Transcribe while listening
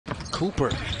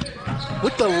Cooper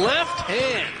with the left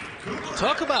hand.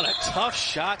 Talk about a tough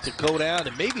shot to go down,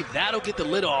 and maybe that'll get the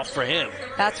lid off for him.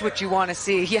 That's what you want to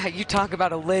see. Yeah, you talk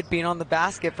about a lid being on the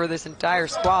basket for this entire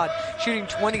squad. Shooting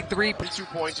 23. 2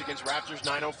 points against Raptors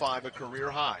 905, a career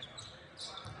high.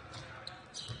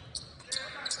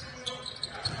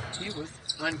 He was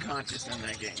unconscious in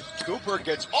that game. Cooper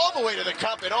gets all the way to the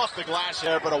cup and off the glass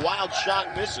there, but a wild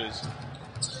shot misses.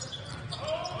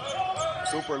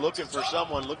 Cooper looking for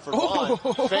someone, look for Vaughn,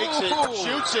 fakes it,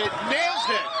 shoots it, nails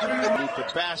it. Underneath the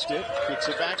basket, kicks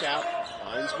it back out,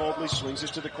 finds Mobley, swings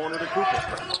it to the corner to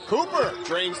Cooper. Cooper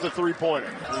drains the three-pointer.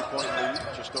 3-point lead,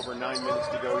 just over 9 minutes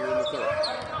to go here in the third.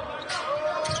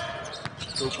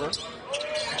 Cooper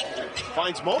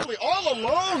finds Mobley all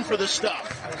alone for the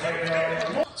stuff.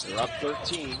 They're up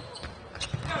 13.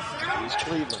 Here's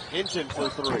Cleveland. Hinton for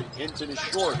three. Hinton is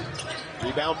short.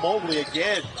 Rebound Mobley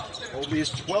again. Mobley is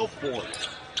 12 points.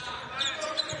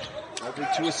 Mobley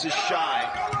 2 assists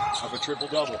shy of a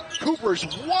triple-double. Cooper's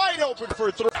wide open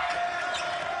for three.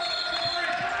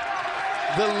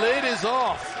 The lid is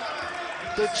off.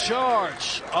 The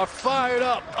Charge are fired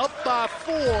up by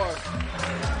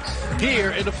 4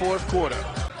 here in the fourth quarter.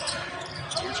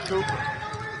 Here's Cooper.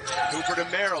 Cooper to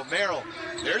Merrill. Merrill,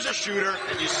 there's a shooter,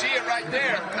 and you see it right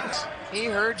there. He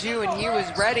heard you and he was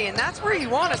ready, and that's where you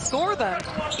want to score them.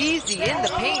 Easy in the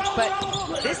paint,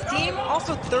 but this team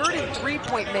also third in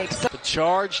three-point makes. The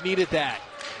Charge needed that.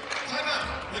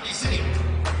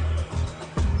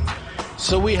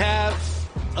 So we have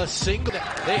a single.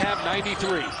 They have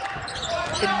 93.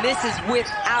 And this is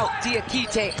without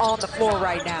Diakite on the floor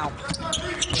right now.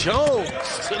 Jones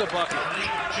to the bucket.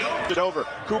 It over.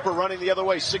 Cooper running the other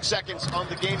way. 6 seconds on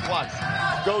the game clock.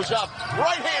 Goes up.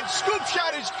 Right hand scoop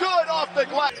shot is good off the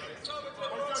glass.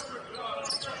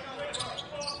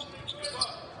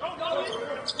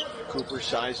 Cooper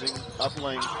sizing up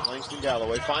lane. Langston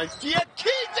Galloway finds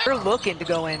Diakite. They're looking to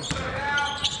go in.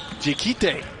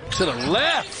 Diakite to the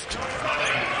left.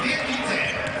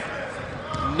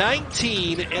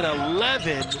 19 and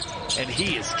 11, and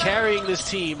he is carrying this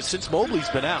team since Mobley's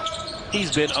been out.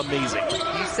 He's been amazing.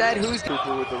 You said who's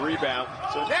Cooper with the rebound.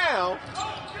 So now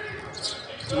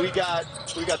we got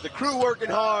the crew working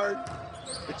hard.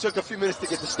 It took a few minutes to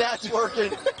get the stats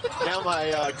working. Now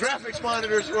my graphics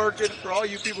monitor's working. For all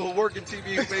you people who work in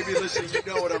TV who may be listening,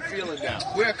 you know what I'm feeling now.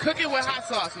 We're cooking with hot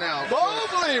sauce now.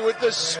 Mobley with the